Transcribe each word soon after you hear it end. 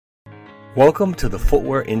Welcome to the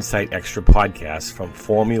Footwear Insight Extra podcast from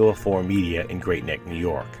Formula 4 Media in Great Neck, New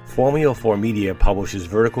York. Formula 4 Media publishes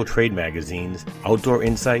vertical trade magazines, Outdoor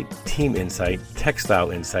Insight, Team Insight,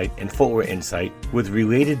 Textile Insight, and Footwear Insight, with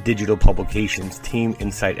related digital publications Team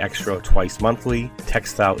Insight Extra twice monthly,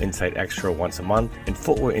 Textile Insight Extra once a month, and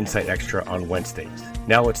Footwear Insight Extra on Wednesdays.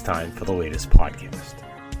 Now it's time for the latest podcast.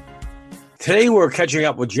 Today we're catching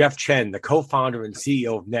up with Jeff Chen, the co-founder and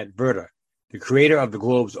CEO of NetVerta, the creator of the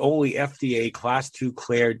globe's only FDA Class II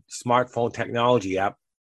cleared smartphone technology app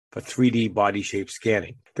for 3D body shape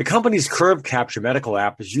scanning. The company's Curve Capture medical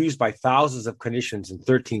app is used by thousands of clinicians in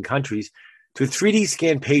 13 countries to 3D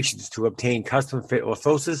scan patients to obtain custom-fit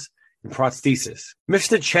orthosis and prosthesis.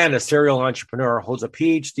 Mr. Chen, a serial entrepreneur, holds a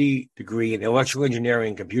PhD degree in electrical engineering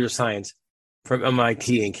and computer science from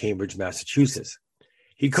MIT in Cambridge, Massachusetts.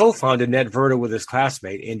 He co-founded NetVerta with his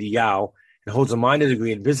classmate, Andy Yao, and holds a minor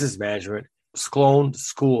degree in business management Sloan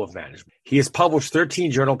School of Management. He has published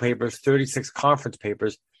 13 journal papers, 36 conference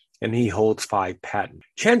papers, and he holds 5 patents.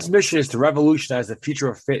 Chen's mission is to revolutionize the future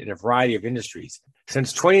of fit in a variety of industries.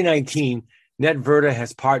 Since 2019, NetVerta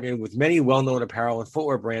has partnered with many well-known apparel and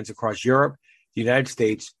footwear brands across Europe, the United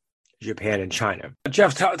States, Japan, and China.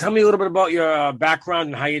 Jeff, tell me a little bit about your background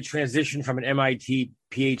and how you transitioned from an MIT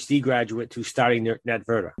PhD graduate to starting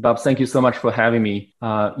NetVerta. Bob, thank you so much for having me.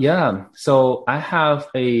 So I have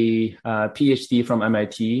a PhD from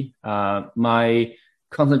MIT. My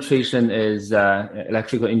concentration is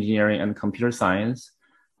electrical engineering and computer science.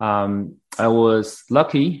 I was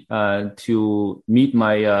lucky to meet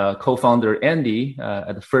my co-founder, Andy,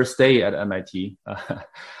 at the first day at MIT.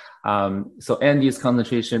 So Andy's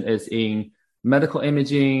concentration is in medical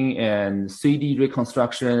imaging and 3D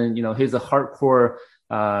reconstruction. He's a hardcore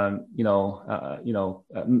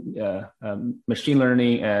machine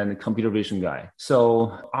learning and computer vision guy.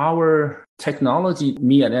 So our technology,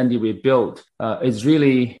 me and Andy, we built is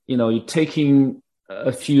really, you're taking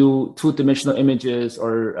a few two-dimensional images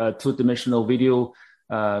or two-dimensional video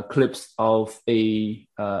clips of a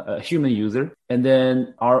human user. And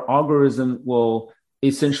then our algorithm will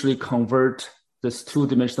essentially convert this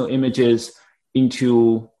two-dimensional images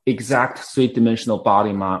into exact three-dimensional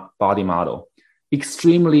body model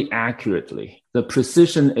extremely accurately. The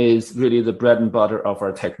precision is really the bread and butter of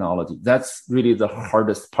our technology. That's really the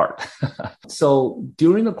hardest part. So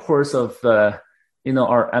during the course of our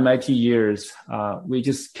MIT years, we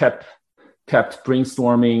just kept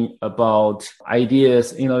brainstorming about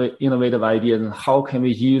ideas, innovative ideas, and how can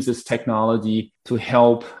we use this technology to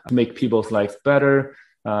help make people's life better,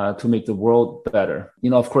 to make the world better.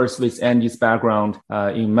 Of course, with Andy's background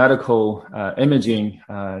in medical imaging,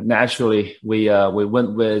 naturally, we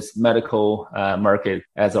went with medical market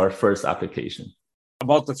as our first application.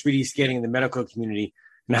 About the 3D scanning in the medical community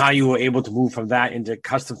and how you were able to move from that into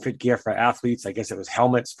custom fit gear for athletes. I guess it was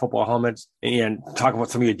helmets, football helmets, and talk about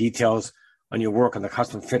some of your details on your work on the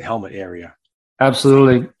custom fit helmet area.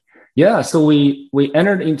 Absolutely. Yeah, so we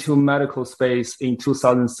entered into medical space in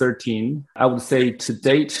 2013. I would say to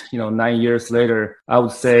date, 9 years later, I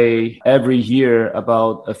would say every year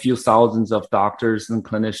about a few thousands of doctors and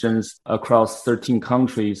clinicians across 13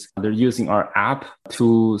 countries, they're using our app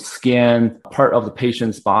to scan part of the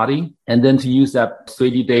patient's body and then to use that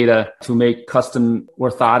 3D data to make custom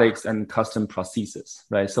orthotics and custom prostheses,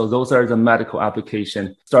 right? So those are the medical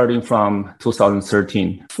application starting from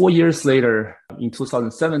 2013. 4 years later, in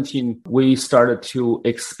 2017, we started to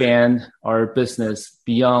expand our business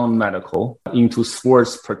beyond medical into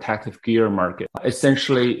sports protective gear market.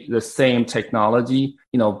 Essentially the same technology,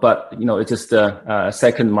 but it's just a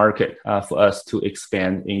second market for us to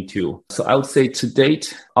expand into. So I would say to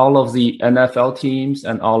date, all of the NFL teams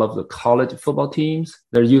and all of the college football teams,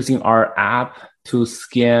 they're using our app to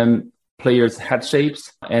scan players' head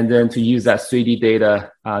shapes, and then to use that 3D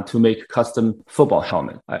data to make custom football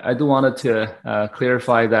helmet. I do wanted to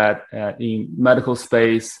clarify that in medical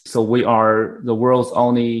space, so we are the world's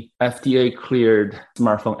only FDA-cleared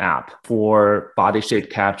smartphone app for body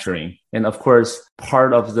shape capturing. And of course,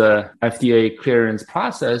 part of the FDA clearance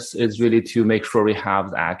process is really to make sure we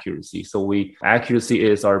have the accuracy. So accuracy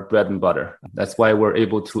is our bread and butter. That's why we're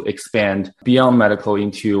able to expand beyond medical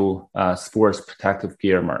into sports protective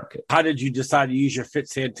gear market. How did you decide to use your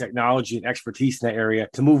FitSand technology and expertise in that area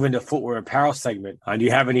to move into footwear apparel segment? Do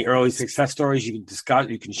you have any early success stories you can discuss,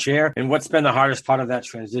 you can share? And what's been the hardest part of that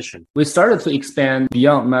transition? We started to expand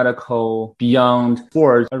beyond medical, beyond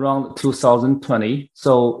sports around 2020.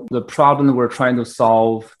 So the problem we're trying to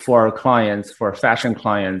solve for our clients, for fashion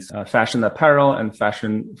clients, fashion apparel and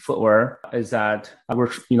fashion footwear, is that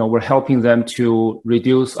we're helping them to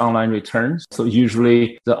reduce online returns. So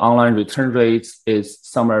usually the online return rates is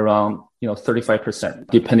somewhere around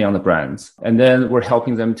 35%, depending on the brands. And then we're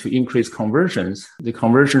helping them to increase conversions.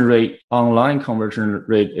 The online conversion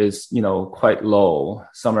rate is, quite low,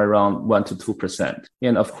 somewhere around 1 to 2%.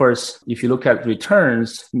 And of course, if you look at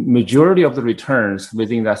returns, majority of the returns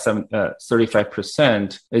within that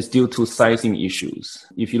 35% is due to sizing issues.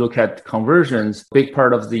 If you look at conversions, big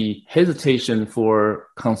part of the hesitation for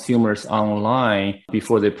consumers online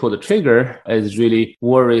before they pull the trigger is really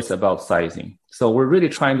worries about sizing. So we're really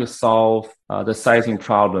trying to solve the sizing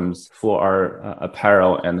problems for our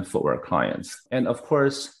apparel and footwear clients. And of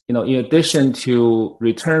course, in addition to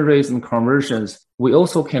return rates and conversions, we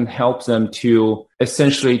also can help them to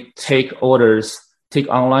essentially take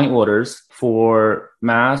online orders for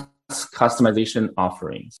mass customization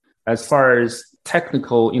offerings. As far as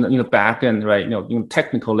technical, back end, right?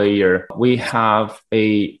 Technical layer, we have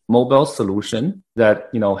a mobile solution that,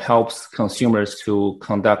 helps consumers to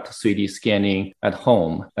conduct 3D scanning at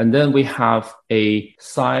home. And then we have a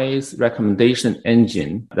size recommendation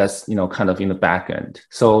engine that's, kind of in the back end.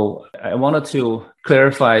 So I wanted to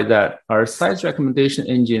clarify that our size recommendation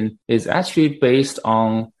engine is actually based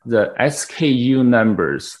on the SKU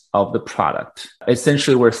numbers of the product.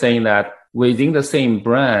 Essentially, we're saying that within the same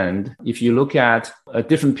brand, if you look at a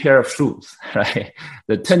different pair of shoes, right,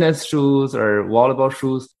 the tennis shoes or volleyball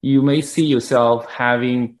shoes, you may see yourself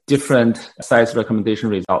having different size recommendation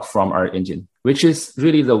results from our engine, which is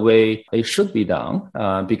really the way it should be done,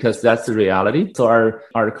 because that's the reality. So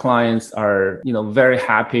our clients are, very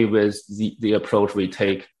happy with the approach we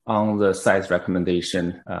take on the size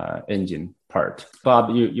recommendation engine part.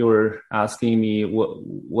 Bob, you were asking me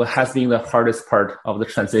what has been the hardest part of the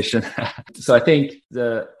transition. So I think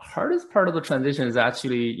the hardest part of the transition is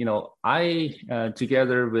actually, I,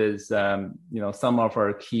 together with, some of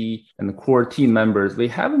our key and core team members, we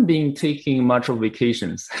haven't been taking much of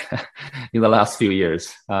vacations in the last few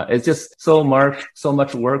years. It's just so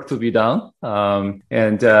much work to be done.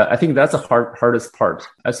 And I think that's the hardest part.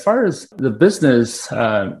 As far as the business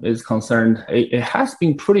is concerned, it has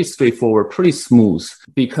been pretty straightforward, pretty smooth,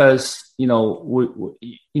 because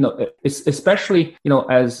it's especially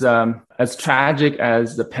as tragic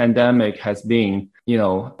as the pandemic has been,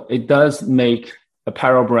 it does make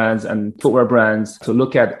apparel brands and footwear brands to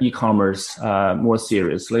look at e-commerce more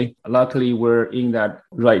seriously. Luckily, we're in that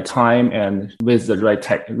right time and with the right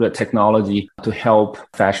technology to help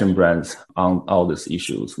fashion brands on all these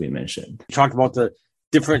issues we mentioned. You talked about the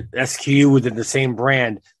different SKU within the same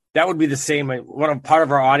brand. That would be the same. Part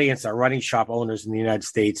of our audience are running shop owners in the United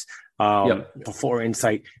States for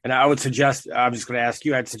Insight. And I would suggest, I'm just going to ask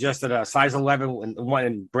you, I'd suggest that a size 11, one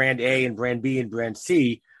in brand A and brand B and brand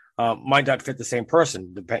C might not fit the same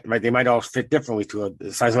person. They might all fit differently.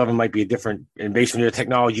 A size 11 might be a different, and based on your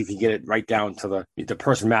technology, you can get it right down to the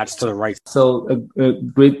person matched to the right. So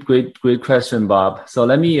great question, Bob. So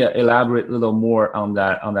let me elaborate a little more on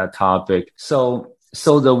that topic.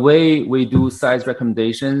 So the way we do size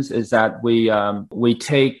recommendations is that we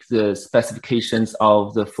take the specifications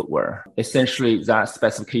of the footwear. Essentially, that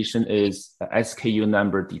specification is SKU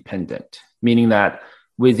number dependent, meaning that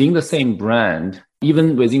within the same brand,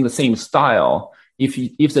 even within the same style, if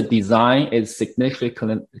the design is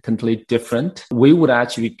significantly different, we would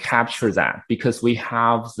actually capture that because we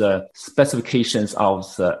have the specifications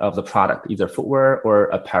of the product, either footwear or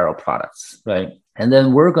apparel products, right? And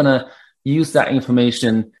then we're gonna use that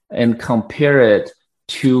information and compare it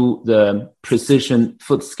to the precision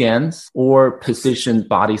foot scans or precision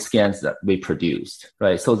body scans that we produced,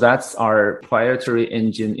 right? So that's our proprietary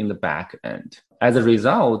engine in the back end. As a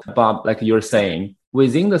result, Bob, like you're saying,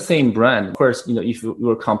 within the same brand, of course, if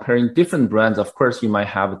you're comparing different brands, of course, you might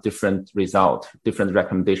have a different result, different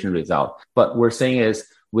recommendation result. But we're saying is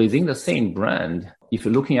within the same brand, if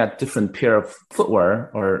you're looking at different pair of footwear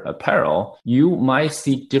or apparel, you might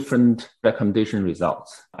see different recommendation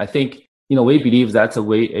results. I think, we believe that's the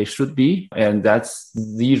way it should be. And that's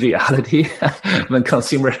the reality when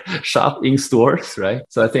consumers shop in stores, right?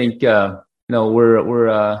 So I think, we're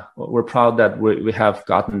proud that we have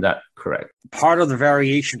gotten that correct. Part of the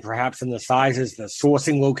variation, perhaps, in the size is the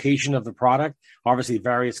sourcing location of the product. Obviously,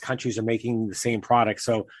 various countries are making the same product.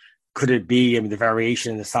 So could it be, the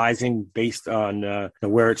variation in the sizing based on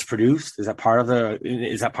where it's produced? Is that part of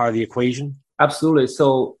the equation? Absolutely.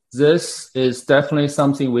 So this is definitely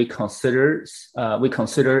something we consider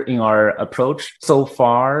in our approach. So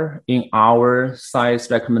far in our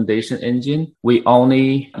size recommendation engine, we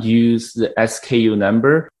only use the SKU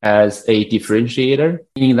number as a differentiator,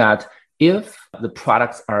 meaning that if the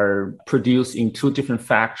products are produced in two different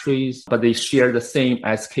factories, but they share the same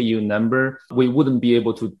SKU number, we wouldn't be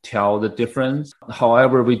able to tell the difference.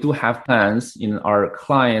 However, we do have plans, our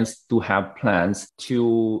clients do have plans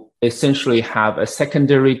to essentially have a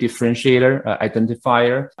secondary differentiator,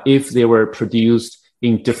 identifier, if they were produced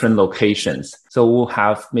in different locations. So we'll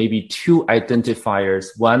have maybe two identifiers,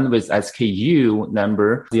 one with SKU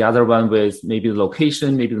number, the other one with maybe the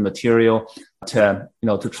location, maybe the material, to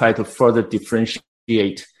try to further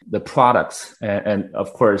differentiate the products. And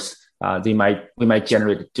of course, we might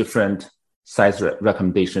generate different size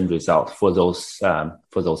recommendation result for those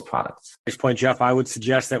products. At this point, Jeff, I would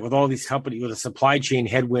suggest that with all these companies, with the supply chain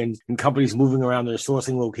headwinds and companies moving around their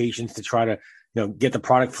sourcing locations to try to get the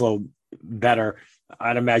product flow better,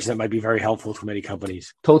 I'd imagine that might be very helpful to many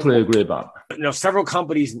companies. Totally agree, Bob. Several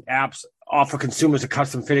companies and apps offer consumers a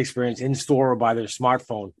custom fit experience in store or by their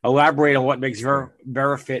smartphone. Elaborate on what makes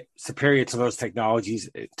VeriFit superior to those technologies,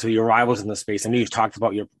 to your rivals in the space. I know you've talked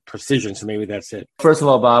about your precision, so maybe that's it. First of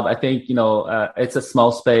all, Bob, I think, it's a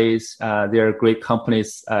small space. There are great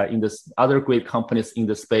companies other great companies in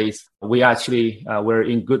the space. We actually, we're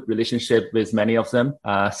in good relationship with many of them.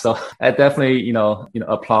 So I definitely,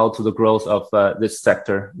 applaud to the growth of this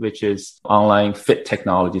sector, which is online fit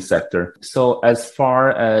technology sector. So as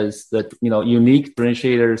far as the unique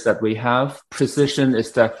differentiators that we have, precision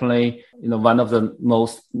is definitely one of the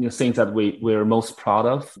most things that we're most proud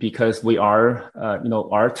of, because we are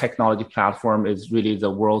our technology platform is really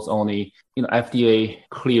the world's only FDA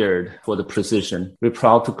cleared for the precision. We're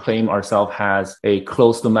proud to claim ourselves as a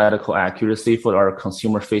close to medical accuracy for our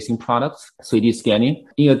consumer facing products, 3D scanning.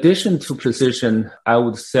 In addition to precision, I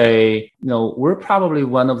would say, we're probably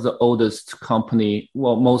one of the oldest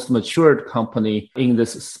most matured company in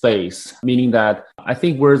this space, meaning that I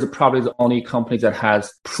think we're probably the only company that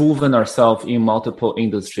has proven ourselves in multiple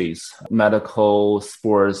industries, medical,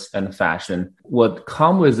 sports, and fashion. What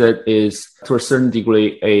comes with it is, to a certain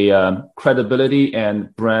degree, a credibility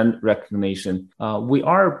and brand recognition. We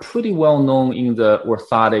are pretty well known in the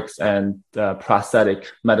orthotics and prosthetic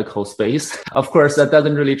medical space. Of course, that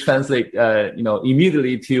doesn't really translate,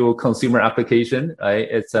 immediately to consumer application,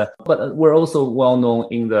 right? But we're also well known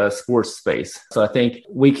in the sports space. So I think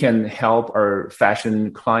we can help our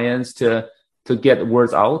fashion clients to get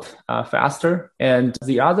words out faster. And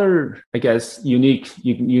the other, I guess,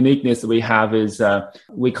 uniqueness we have is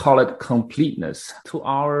we call it completeness. To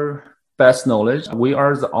our best knowledge, we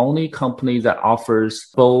are the only company that offers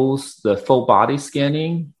both the full body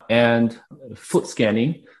scanning and foot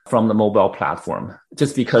scanning from the mobile platform,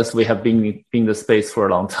 just because we have been in the space for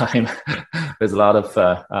a long time. There's a lot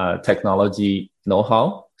of technology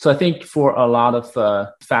know-how. So I think for a lot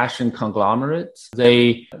of fashion conglomerates,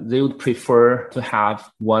 they would prefer to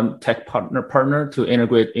have one tech partner to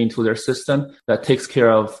integrate into their system that takes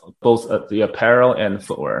care of both the apparel and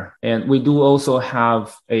footwear. And we do also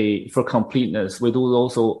have for completeness, we do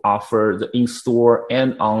also offer the in-store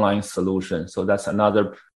and online solution. So that's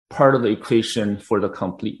another part of the equation for the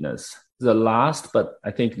completeness. The last, but I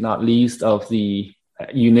think not least of the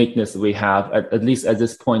uniqueness we have, at least at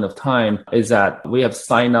this point of time, is that we have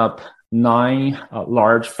signed up 9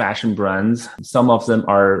 large fashion brands. Some of them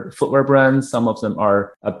are footwear brands, some of them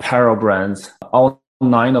are apparel brands. All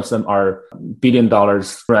 9 of them are billion-dollar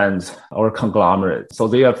brands or conglomerates. So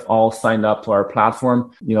they have all signed up to our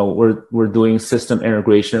platform. We're doing system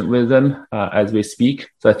integration with them as we speak.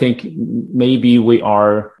 So I think maybe we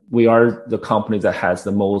are the company that has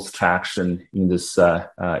the most traction in this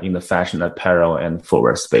in the fashion apparel and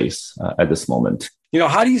footwear space at this moment.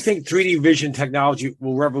 How do you think 3D vision technology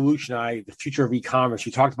will revolutionize the future of e-commerce?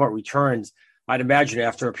 You talked about returns. I'd imagine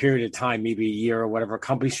after a period of time, maybe a year or whatever,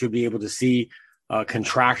 companies should be able to see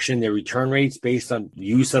contraction in their return rates based on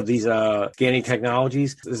use of these scanning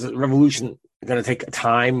technologies. Is the revolution going to take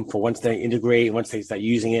time for once they integrate, once they start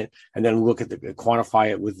using it, and then look at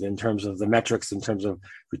quantify it in terms of the metrics, in terms of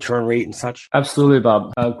return rate and such? Absolutely,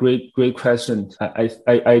 Bob. Great question.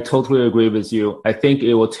 I totally agree with you. I think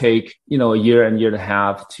it will take, a year and a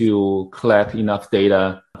half to collect enough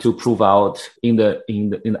data to prove out in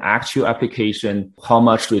the actual application how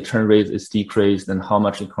much return rate is decreased and how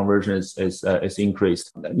much conversion is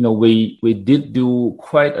increased. We did do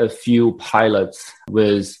quite a few pilots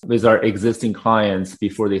with our existing clients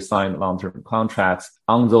before they signed long-term contracts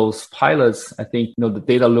on those pilots, I think, the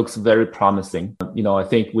data looks very promising. I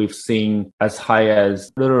think we've seen as high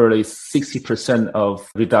as literally 60% of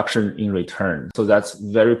reduction in return. So that's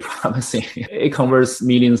very promising. It converts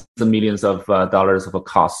millions and millions of dollars of a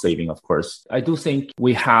cost saving, of course. I do think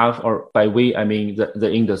we have, or by we, I mean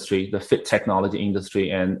the industry, the fit technology industry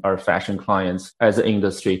and our fashion clients as an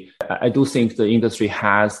industry. I do think the industry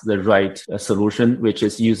has the right solution, which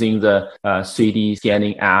is using the 3D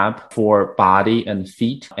scanning app for body and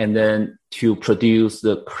feet, and then to produce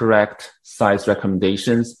the correct size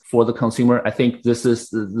recommendations for the consumer. I think this is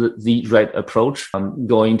the right approach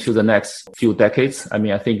going to the next few decades. I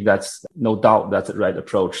mean, I think that's no doubt that's the right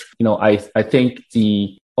approach. I think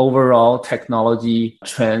the overall technology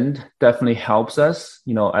trend definitely helps us,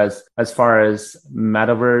 as far as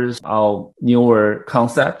metaverse, our newer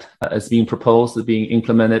concept is being proposed, is being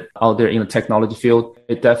implemented out there in the technology field.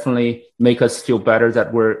 It definitely make us feel better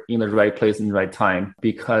that we're in the right place in the right time.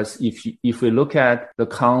 Because if we look at the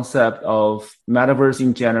concept of metaverse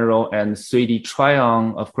in general and 3D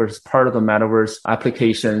try-on, of course, part of the metaverse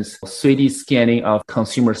applications, 3D scanning of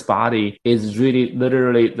consumer's body is really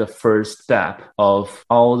literally the first step of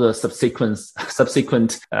all the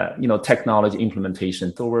subsequent technology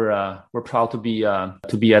implementation. So we're proud to be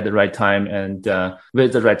at the right time and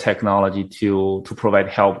with the right technology to provide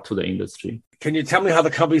help to the industry. Can you tell me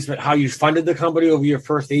how you funded the company over your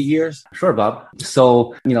first 8 years? Sure, Bob.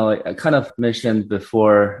 So, I kind of mentioned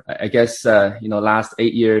before, I guess, last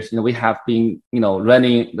 8 years, we have been,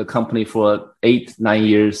 running the company for 8-9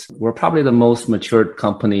 years. We're probably the most matured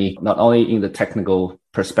company, not only in the technical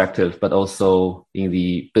perspective, but also in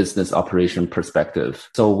the business operation perspective.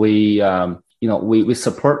 So we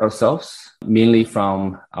support ourselves mainly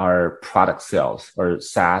from our product sales or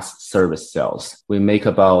SaaS service sales. We make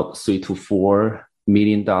about $3 to $4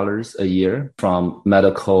 million a year from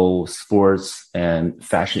medical, sports, and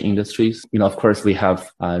fashion industries. Of course, we have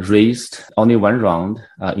raised only one round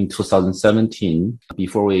in 2017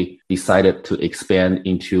 before we decided to expand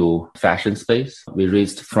into fashion space. We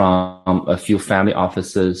raised from a few family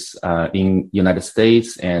offices in United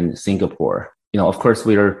States and Singapore. Of course,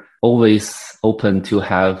 we're always open to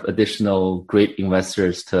have additional great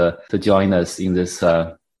investors to join us in this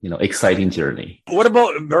exciting journey. What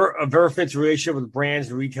about Verifit's relationship with brands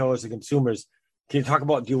and retailers and consumers? Can you talk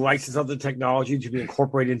about, do you license other technology to be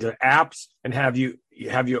incorporated into apps, and do you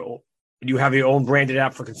have your own branded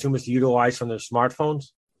app for consumers to utilize from their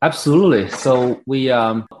smartphones? Absolutely. So we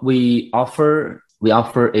offer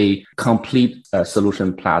a complete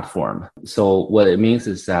solution platform. So what it means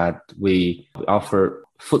is that we offer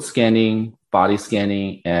foot scanning, body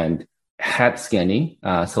scanning, and head scanning.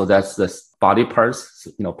 So that's the body parts,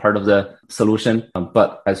 part of the solution.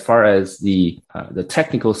 But as far as the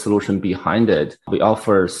technical solution behind it, we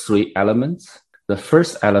offer 3 elements. The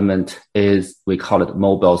first element is, we call it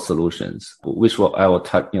mobile solutions, which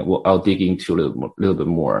I'll dig into a little bit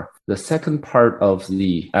more. The second part of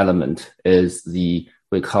the element is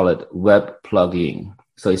we call it web plugin.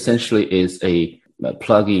 So essentially is a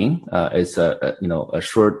plugin, is a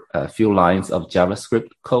short few lines of JavaScript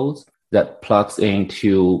codes that plugs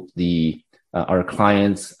into our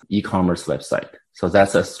client's e-commerce website. So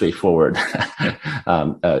that's a straightforward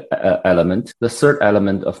element. The third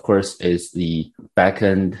element, of course, is the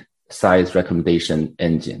backend size recommendation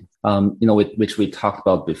engine, which we talked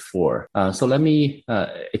about before. So let me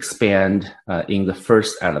expand in the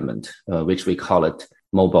first element, which we call it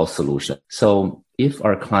mobile solution. So if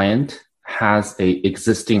our client has a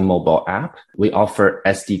existing mobile app, we offer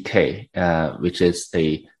SDK, which is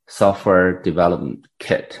a software development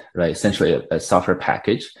kit, right? Essentially a software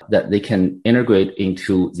package that they can integrate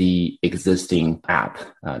into the existing app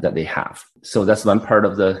that they have. So that's one part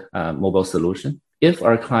of the mobile solution. If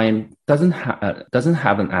our client doesn't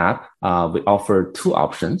have an app, we offer 2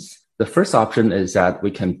 options. The first option is that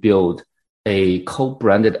we can build a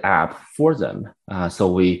co-branded app for them.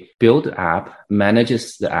 So we build the app,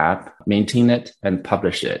 manages the app, maintain it, and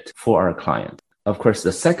publish it for our client. Of course,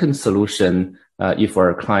 the second solution, if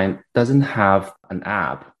our client doesn't have an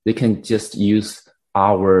app, they can just use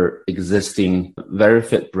our existing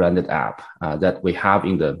Verifit branded app that we have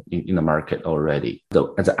in the market already.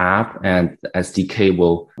 So the app and the SDK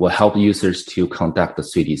will help users to conduct the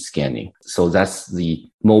 3D scanning. So that's the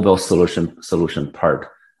mobile solution part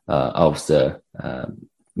of the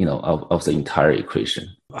entire equation.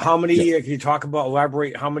 How many? Can you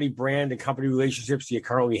elaborate? How many brand and company relationships do you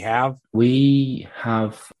currently have? We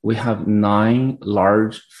have 9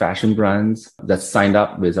 large fashion brands that signed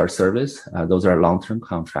up with our service. Those are long-term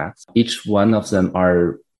contracts. Each one of them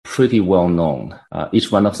are pretty well known.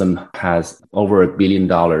 Each one of them has over $1 billion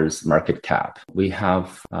market cap. We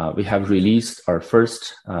have released our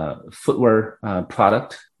first footwear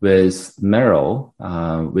product with Merrell,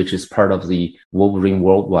 which is part of the Wolverine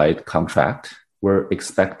Worldwide contract. We're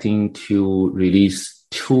expecting to release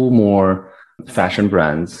two more fashion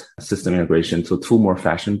brands, system integration to two more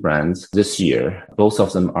fashion brands this year. Both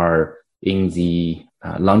of them are in the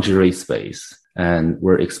lingerie space. And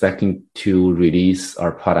we're expecting to release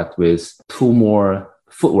our product with two more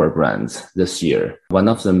footwear brands this year. One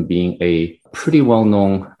of them being a pretty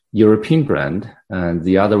well-known European brand, and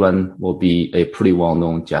the other one will be a pretty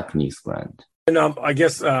well-known Japanese brand. And I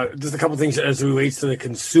guess just a couple of things as it relates to the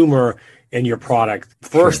consumer and your product.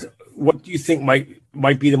 First, sure. What do you think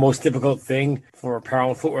might be the most difficult thing for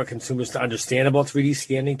apparel and footwear consumers to understand about 3D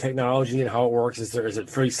scanning technology and how it works? Is it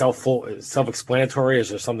pretty self-explanatory? Is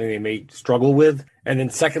there something they may struggle with? And then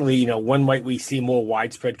secondly, when might we see more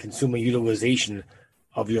widespread consumer utilization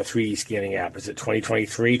of your 3D scanning app? Is it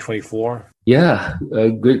 2023, 24? Yeah,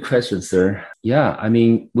 good question, sir. Yeah, I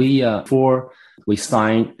mean, we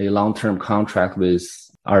signed a long-term contract with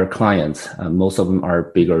our clients. Most of them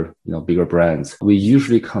are bigger brands. We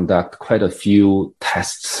usually conduct quite a few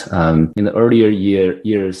tests. In the earlier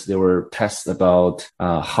years, there were tests about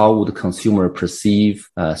how would the consumer perceive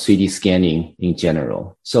 3D scanning in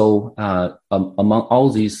general. So among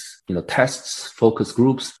all these tests, focus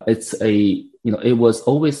groups, it was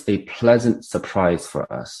always a pleasant surprise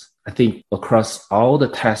for us. I think across all the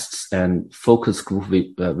tests and focus group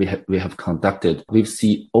we have conducted, we've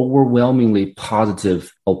seen overwhelmingly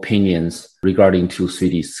positive opinions regarding to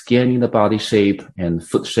 3D scanning the body shape and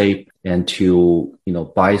foot shape and to,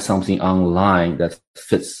 buy something online that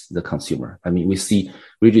fits the consumer. I mean, we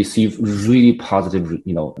receive really positive,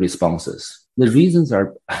 responses. The reasons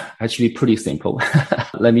are actually pretty simple.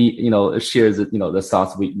 Let me, share the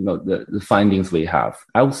thoughts the findings we have.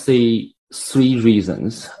 I would say 3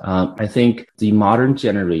 reasons. I think the modern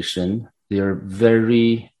generation, they're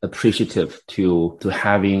very appreciative to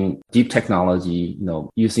having deep technology,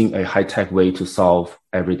 using a high-tech way to solve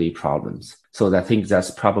everyday problems. So I think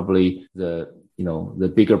that's probably the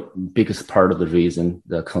biggest part of the reason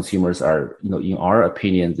the consumers are, in our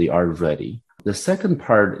opinion, they are ready. The second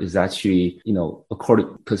part is actually,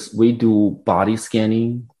 because we do body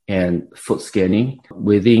scanning and foot scanning.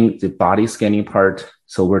 Within the body scanning part,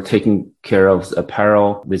 so we're taking care of the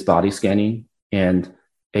apparel with body scanning, and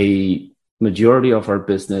a majority of our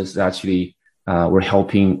business actually we're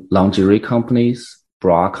helping lingerie companies,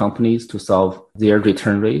 bra companies to solve their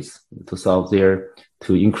return rates,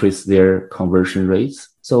 to increase their conversion rates.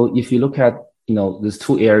 So if you look at these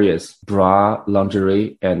 2 areas, bra,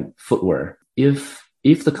 lingerie, and footwear, if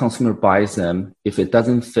the consumer buys them, if it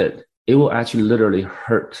doesn't fit, it will actually literally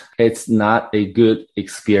hurt. It's not a good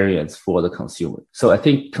experience for the consumer. So I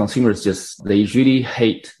think consumers they really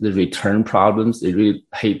hate the return problems. They really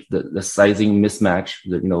hate the sizing mismatch,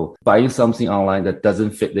 buying something online that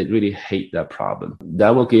doesn't fit. They really hate that problem.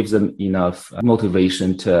 That will give them enough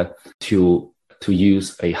motivation to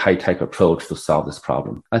use a high-tech approach to solve this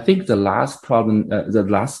problem. I think the last point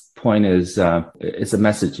is the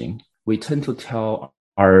messaging. We tend to tell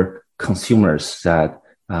our consumers that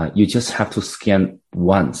you just have to scan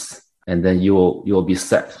once, and then you'll be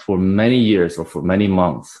set for many years or for many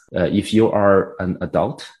months. If you are an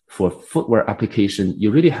adult, for footwear application, you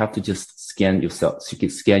really have to just scan yourself. So you can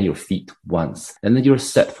scan your feet once, and then you're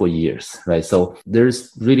set for years, right? So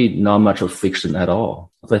there's really not much of friction at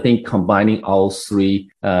all. So I think combining all 3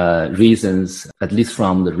 reasons, at least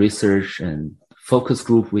from the research and focus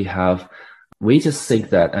group we have, we just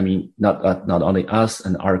think that, not only us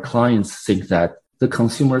and our clients think that the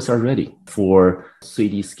consumers are ready for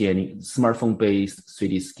 3D scanning, smartphone-based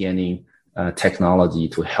 3D scanning technology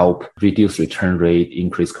to help reduce return rate,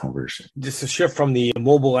 increase conversion. Just to shift from the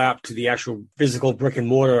mobile app to the actual physical brick and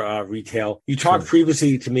mortar retail, you talked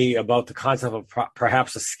previously to me about the concept of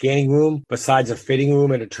perhaps a scanning room besides a fitting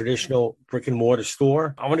room in a traditional brick and mortar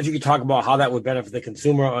store. I wonder if you could talk about how that would benefit the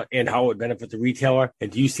consumer and how it would benefit the retailer. And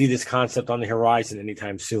do you see this concept on the horizon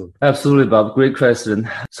anytime soon? Absolutely, Bob. Great question.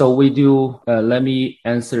 So we do, let me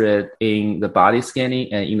answer it in the body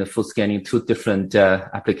scanning and in the foot scanning, 2 different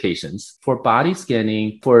applications. For body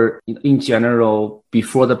scanning, in general,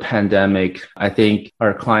 before the pandemic, I think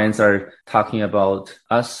our clients are talking about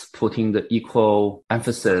us putting the equal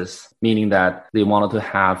emphasis, meaning that they wanted to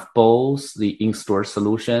have both the in-store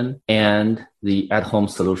solution and the at-home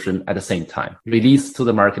solution at the same time, release to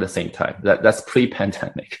the market at the same time. That's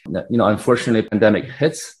pre-pandemic. Unfortunately, pandemic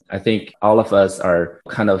hits. I think all of us are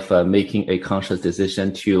kind of making a conscious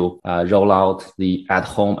decision to roll out the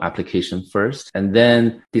at-home application first, and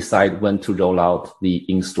then decide when to roll out the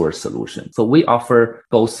in-store solution. So we offer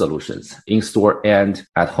both solutions, in-store and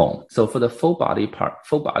at home. So for the full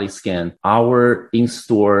body scan, our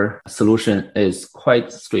in-store solution is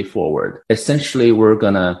quite straightforward. Essentially, we're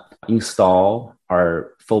gonna install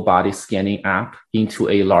our full body scanning app into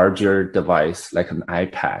a larger device like an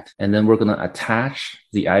iPad. And then we're going to attach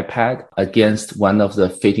the iPad against one of the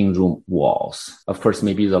fitting room walls. Of course,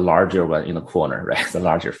 maybe the larger one in the corner, right? The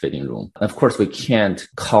larger fitting room. Of course, we can't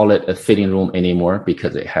call it a fitting room anymore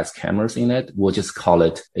because it has cameras in it. We'll just call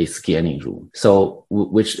it a scanning room. So,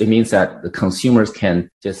 which it means that the consumers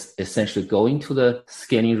can just essentially go into the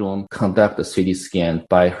scanning room, conduct a 3D scan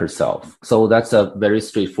by herself. So that's a very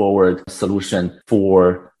straightforward solution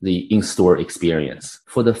for the in-store experience.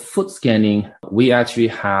 For the foot scanning, we actually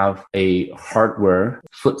have a hardware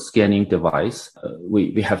foot scanning device.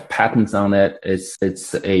 We have patents on it.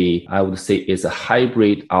 I would say it's a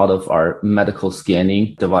hybrid out of our medical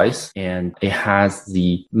scanning device, and it has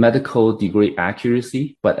the medical degree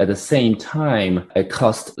accuracy, but at the same time, it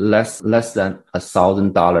costs less than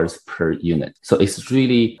 $1,000 per unit. So it's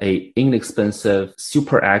really a inexpensive,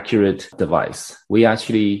 super accurate device. We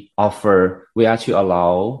actually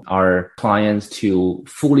allow our clients to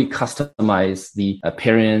fully customize the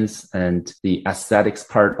appearance and the aesthetics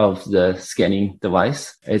part of the scanning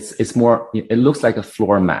device. It looks like a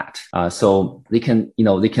floor mat. So they can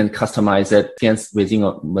customize it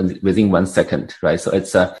within 1 second, right?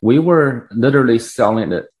 So we were literally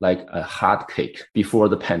selling it like a hot cake before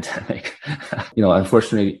the pandemic.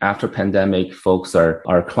 Unfortunately, after pandemic,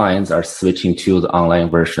 our clients are switching to the online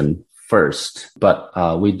version first, but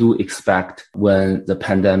we do expect when the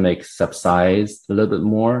pandemic subsides a little bit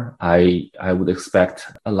more, I would expect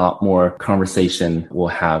a lot more conversation we'll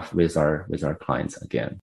have with our clients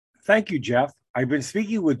again. Thank you, Jeff. I've been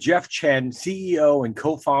speaking with Jeff Chen, CEO and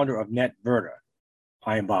co-founder of NetVerta.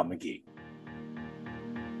 I am Bob McGee.